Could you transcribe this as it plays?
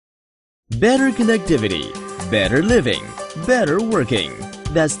Better connectivity, better living, better working.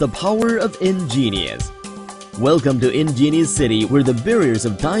 That's the power of Ingenious. Welcome to Ingenious City, where the barriers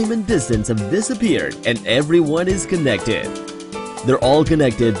of time and distance have disappeared and everyone is connected. They're all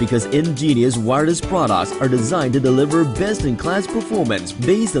connected because Ingenious wireless products are designed to deliver best-in-class performance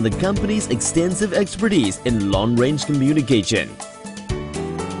based on the company's extensive expertise in long-range communication.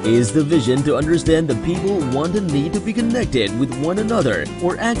 Is the vision to understand that people want and need to be connected with one another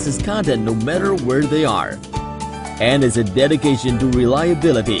or access content no matter where they are. And it's a dedication to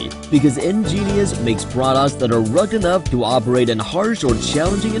reliability because Ingenious makes products that are rugged enough to operate in harsh or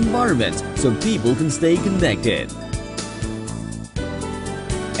challenging environments so people can stay connected.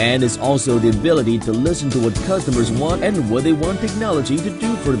 And it's also the ability to listen to what customers want and what they want technology to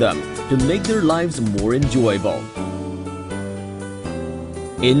do for them to make their lives more enjoyable.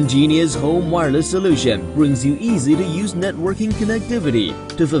 Ingenious Home Wireless Solution brings you easy-to-use networking connectivity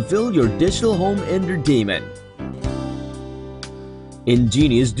to fulfill your digital home entertainment.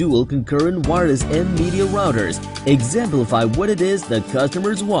 Ingenious Dual Concurrent Wireless and Media Routers exemplify what it is that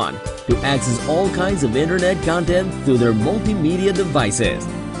customers want to access all kinds of internet content through their multimedia devices.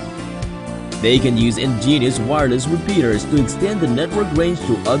 They can use Ingenious wireless repeaters to extend the network range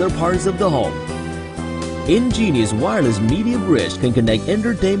to other parts of the home. Ingenious Wireless Media Bridge can connect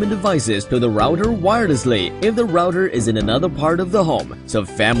entertainment devices to the router wirelessly if the router is in another part of the home, so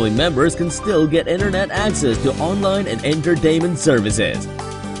family members can still get internet access to online and entertainment services.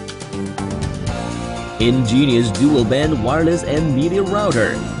 Ingenious Dual Band Wireless and Media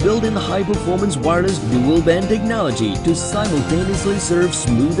Router built-in high-performance wireless dual-band technology to simultaneously serve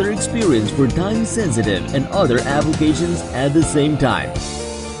smoother experience for time-sensitive and other applications at the same time.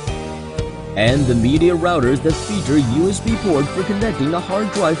 And the media routers that feature USB port for connecting a hard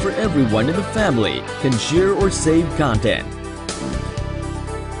drive for everyone in the family can share or save content.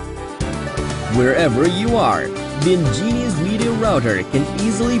 Wherever you are, the Ingenious Media Router can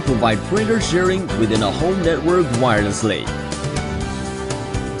easily provide printer sharing within a home network wirelessly.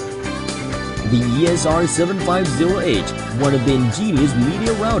 The ESR750H, one of the Ingenious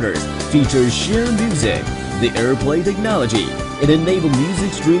Media Routers, features Share Music, the AirPlay technology. It enables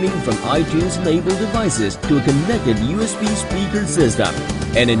music streaming from iTunes-enabled devices to a connected USB speaker system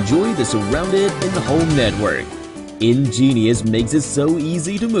and enjoy the surrounded in-home network. Ingenious makes it so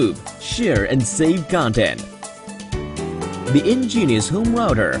easy to move, share, and save content. The Ingenious Home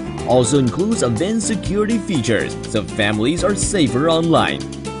Router also includes advanced security features so families are safer online.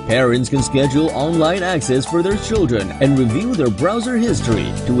 Parents can schedule online access for their children and review their browser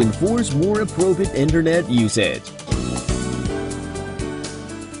history to enforce more appropriate internet usage.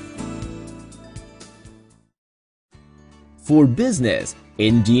 For business,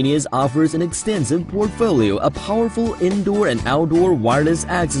 Ingenious offers an extensive portfolio of powerful indoor and outdoor wireless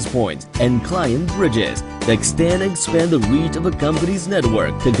access points and client bridges that extend and expand the reach of a company's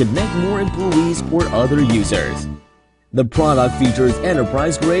network to connect more employees or other users. The product features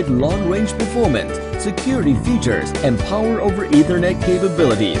enterprise-grade long-range performance, security features, and power over Ethernet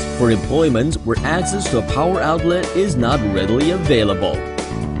capabilities for deployments where access to a power outlet is not readily available.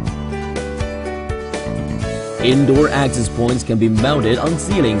 Indoor access points can be mounted on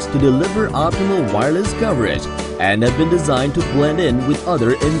ceilings to deliver optimal wireless coverage and have been designed to blend in with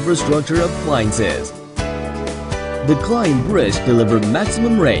other infrastructure appliances. The client bridge delivers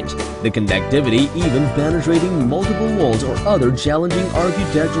maximum range, the connectivity even penetrating multiple walls or other challenging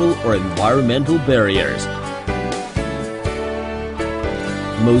architectural or environmental barriers.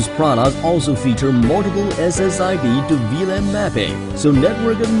 Most products also feature multiple SSID to VLAN mapping, so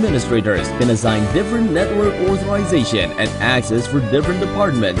network administrators can assign different network authorization and access for different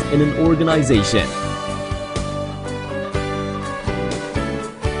departments in an organization.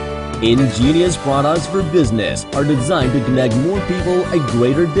 Ingenious products for business are designed to connect more people at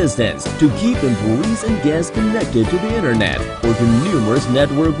greater distance to keep employees and guests connected to the internet or to numerous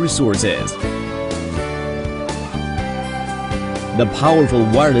network resources. The powerful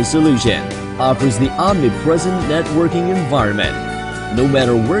wireless solution offers the omnipresent networking environment. No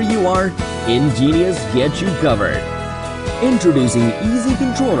matter where you are, Ingenious gets you covered. Introducing Easy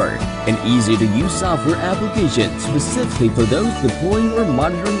Controller, an easy-to-use software application specifically for those deploying or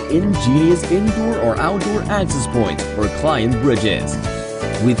monitoring Ingenious indoor or outdoor access points or client bridges.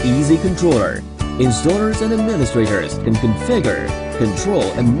 With Easy Controller, installers and administrators can configure, control,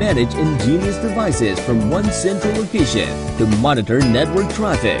 and manage Ingenious devices from one central location to monitor network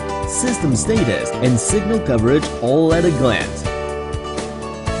traffic, system status, and signal coverage all at a glance.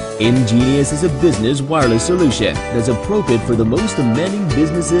 Ingenious is a business wireless solution that's appropriate for the most demanding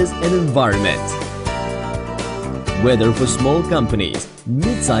businesses and environments. Whether for small companies,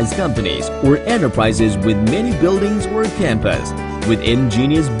 mid-sized companies, or enterprises with many buildings or a campus, with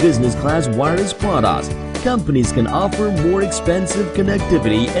Ingenious business class wireless products, companies can offer more expensive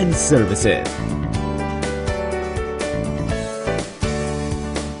connectivity and services.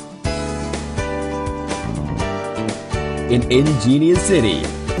 In Ingenious City,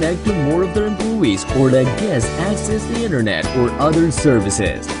 connect to more of their employees or let guests access the internet or other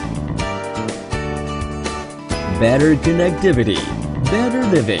services. Better connectivity, better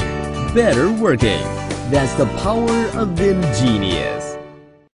living, better working. That's the power of Ingenious.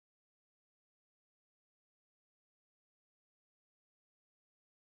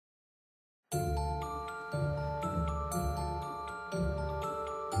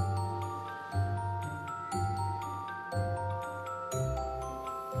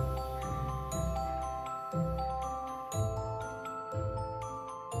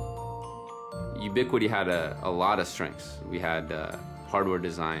 Ubiquity had a lot of strengths. We had hardware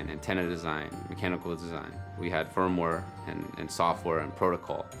design, antenna design, mechanical design. We had firmware and software and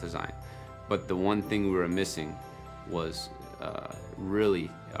protocol design. But the one thing we were missing was really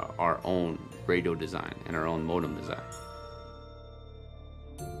our own radio design and our own modem design.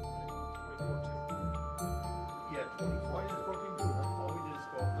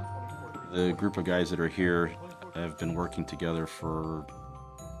 The group of guys that are here have been working together for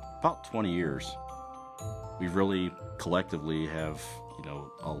about 20 years. We really collectively have,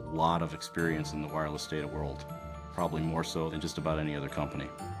 a lot of experience in the wireless data world, probably more so than just about any other company.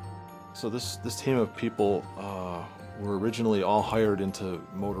 So this team of people were originally all hired into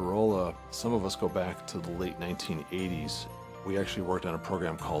Motorola. Some of us go back to the late 1980s. We actually worked on a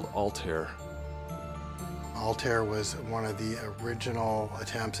program called Altair. Altair was one of the original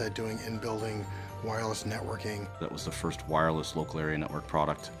attempts at doing in-building wireless networking. That was the first wireless local area network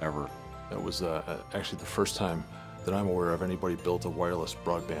product ever. It was actually the first time that I'm aware of anybody built a wireless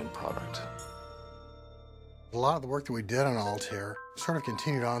broadband product. A lot of the work that we did on Altair sort of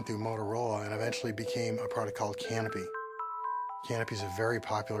continued on through Motorola and eventually became a product called Canopy. Canopy is a very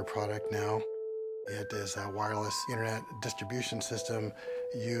popular product now. It is a wireless internet distribution system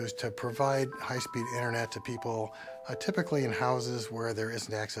used to provide high-speed internet to people, typically in houses where there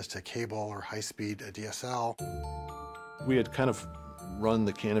isn't access to cable or high-speed DSL. We had kind of run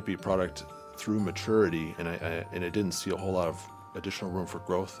the Canopy product through maturity, and I didn't see a whole lot of additional room for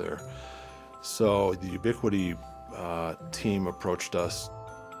growth there. So the Ubiquity team approached us.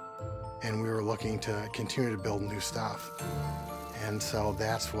 And we were looking to continue to build new stuff. And so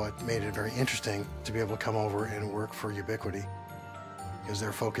that's what made it very interesting to be able to come over and work for Ubiquity, because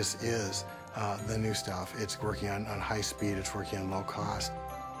their focus is the new stuff. It's working on high speed, it's working on low cost.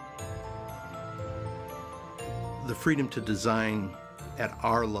 The freedom to design at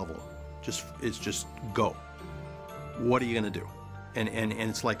our level is just go. What are you going to do? And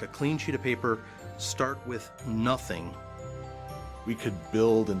it's like a clean sheet of paper, start with nothing. We could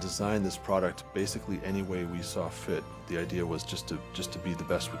build and design this product basically any way we saw fit. The idea was just to be the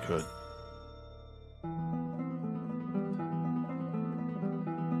best we could.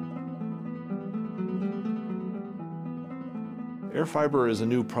 AirFiber is a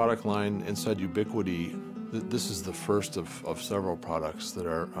new product line inside Ubiquity. This is the first of several products that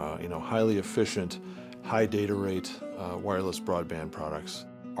are highly efficient, high data rate wireless broadband products.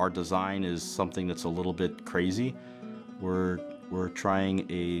 Our design is something that's a little bit crazy. We're trying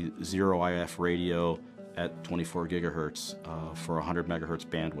a 0IF radio at 24 gigahertz for 100 megahertz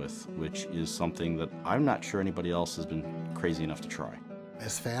bandwidth, which is something that I'm not sure anybody else has been crazy enough to try.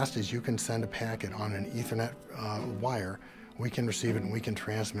 As fast as you can send a packet on an Ethernet wire, we can receive it and we can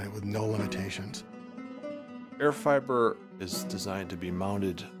transmit it with no limitations. AirFiber is designed to be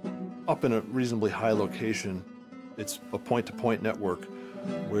mounted up in a reasonably high location. It's a point-to-point network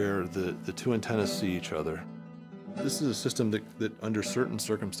where the two antennas see each other. This is a system that under certain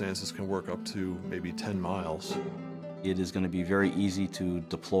circumstances can work up to maybe 10 miles. It is going to be very easy to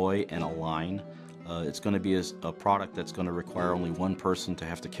deploy and align. It's going to be a product that's going to require only one person to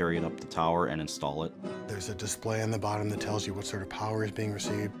have to carry it up the tower and install it. There's a display on the bottom that tells you what sort of power is being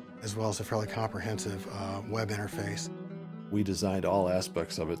received, as well as a fairly comprehensive web interface. We designed all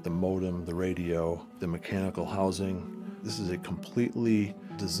aspects of it, the modem, the radio, the mechanical housing. This is a completely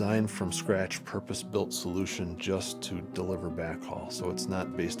designed from scratch, purpose-built solution just to deliver backhaul. So it's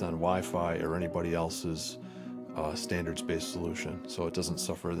not based on Wi-Fi or anybody else's standards-based solution. So it doesn't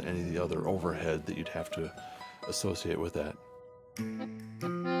suffer any of the other overhead that you'd have to associate with that.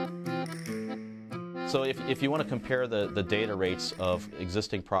 So if you want to compare the data rates of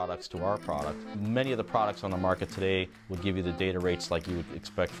existing products to our product, many of the products on the market today would give you the data rates like you would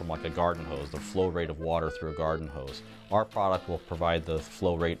expect from like a garden hose, the flow rate of water through a garden hose. Our product will provide the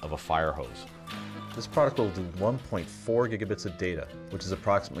flow rate of a fire hose. This product will do 1.4 gigabits of data, which is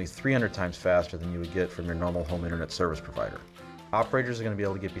approximately 300 times faster than you would get from your normal home internet service provider. Operators are going to be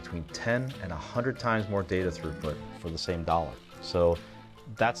able to get between 10 and 100 times more data throughput for the same dollar. So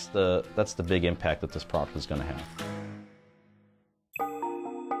that's the big impact that this product is going to have.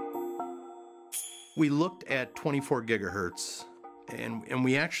 We looked at 24 gigahertz and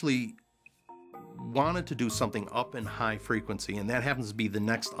we actually wanted to do something up in high frequency, and that happens to be the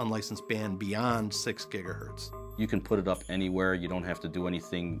next unlicensed band beyond 6 gigahertz. You can put it up anywhere. You don't have to do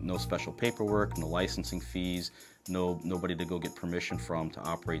anything, no special paperwork, no licensing fees, nobody to go get permission from to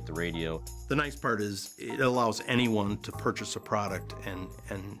operate the radio. The nice part is it allows anyone to purchase a product and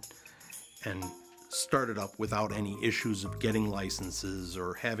start it up without any issues of getting licenses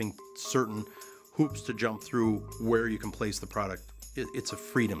or having certain hoops to jump through where you can place the product. It's a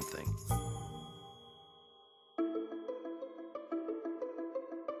freedom thing.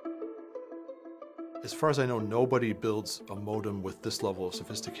 As far as I know, nobody builds a modem with this level of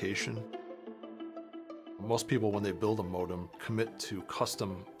sophistication. Most people, when they build a modem, commit to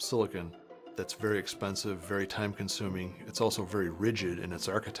custom silicon that's very expensive, very time-consuming. It's also very rigid in its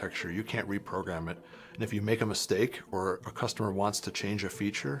architecture. You can't reprogram it. And if you make a mistake or a customer wants to change a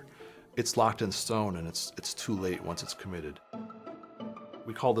feature, it's locked in stone and it's too late once it's committed.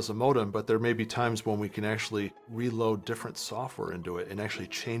 We call this a modem, but there may be times when we can actually reload different software into it and actually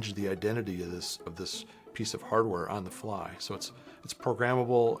change the identity of this piece of hardware on the fly. So it's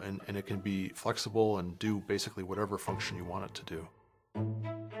programmable and it can be flexible and do basically whatever function you want it to do.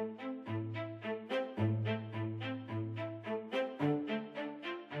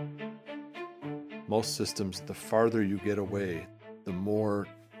 Most systems, the farther you get away, the more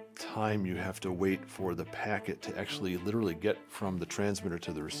time you have to wait for the packet to actually literally get from the transmitter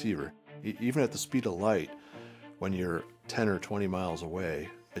to the receiver. Even at the speed of light, when you're 10 or 20 miles away,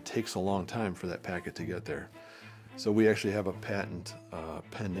 it takes a long time for that packet to get there. So we actually have a patent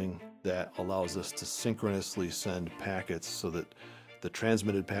pending that allows us to synchronously send packets so that the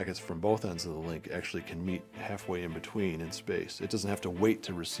transmitted packets from both ends of the link actually can meet halfway in between in space. It doesn't have to wait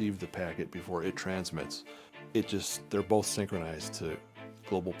to receive the packet before it transmits. They're both synchronized to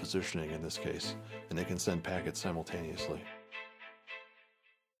global positioning in this case, and they can send packets simultaneously.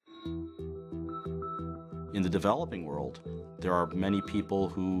 In the developing world, there are many people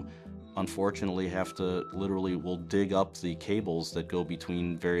who unfortunately have to will dig up the cables that go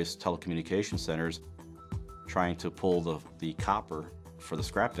between various telecommunication centers trying to pull the copper for the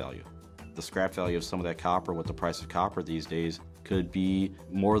scrap value. The scrap value of some of that copper, with the price of copper these days, could be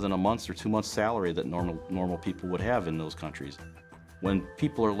more than a month's or 2 months' salary that normal people would have in those countries. When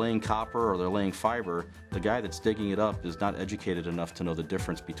people are laying copper or they're laying fiber, the guy that's digging it up is not educated enough to know the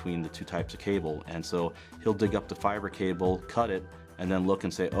difference between the two types of cable, and so he'll dig up the fiber cable, cut it, and then look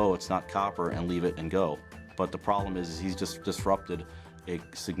and say, oh, it's not copper, and leave it and go. But the problem is he's just disrupted a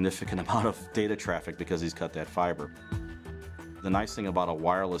significant amount of data traffic because he's cut that fiber. The nice thing about a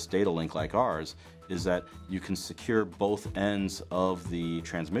wireless data link like ours is that you can secure both ends of the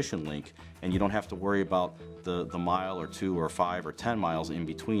transmission link, and you don't have to worry about the mile or 2 or 5 or 10 miles in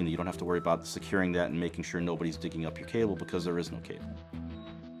between. You don't have to worry about securing that and making sure nobody's digging up your cable, because there is no cable.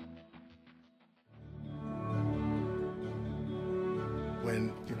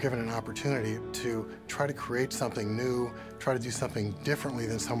 When you're given an opportunity to try to create something new, try to do something differently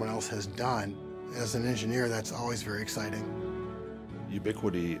than someone else has done, as an engineer, that's always very exciting.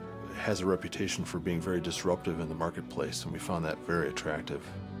 Ubiquiti has a reputation for being very disruptive in the marketplace, and we found that very attractive.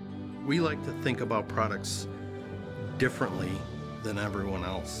 We like to think about products differently than everyone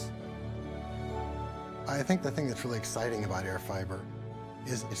else. I think the thing that's really exciting about AirFiber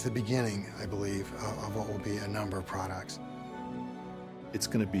is it's the beginning, I believe, of what will be a number of products. It's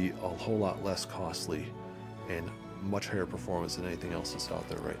going to be a whole lot less costly and much higher performance than anything else that's out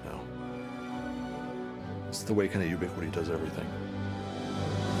there right now. It's the way kind of Ubiquiti does everything.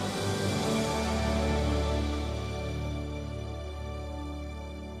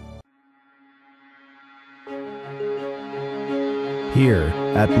 Here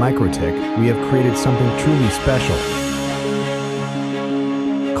at Microtik, we have created something truly special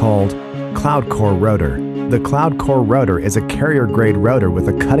called CloudCore Router. The CloudCore Router is a carrier-grade router with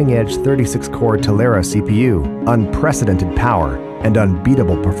a cutting-edge 36-core Telera CPU, unprecedented power, and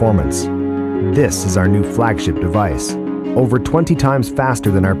unbeatable performance. This is our new flagship device. Over 20 times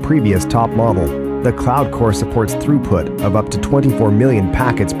faster than our previous top model, the CloudCore supports throughput of up to 24 million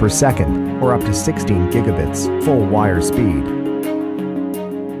packets per second, or up to 16 gigabits full wire speed.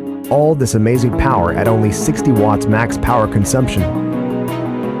 All this amazing power at only 60 watts max power consumption.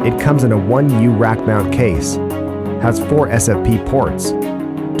 It comes in a 1U rack mount case, has 4 SFP ports,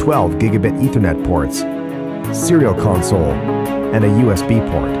 12 gigabit Ethernet ports, serial console, and a USB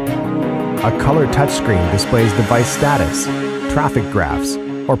port. A color touchscreen displays device status, traffic graphs,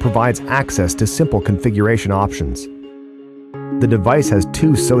 or provides access to simple configuration options. The device has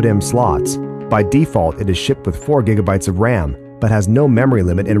 2 SODIMM slots. By default, it is shipped with 4 gigabytes of RAM, but has no memory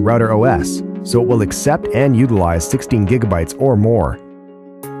limit in Router OS, so it will accept and utilize 16 gigabytes or more.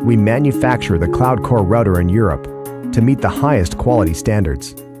 We manufacture the Cloud Core router in Europe to meet the highest quality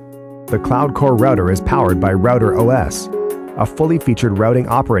standards. The Cloud Core router is powered by Router OS, a fully featured routing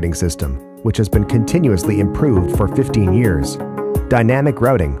operating system which has been continuously improved for 15 years. Dynamic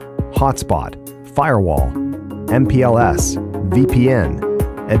routing, hotspot, firewall, MPLS,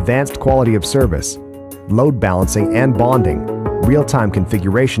 VPN, advanced quality of service, load balancing and bonding, real-time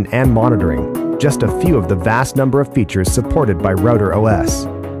configuration and monitoring, just a few of the vast number of features supported by Router OS.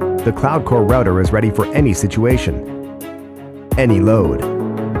 The Cloud Core router is ready for any situation, any load,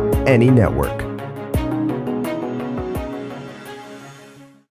 any network.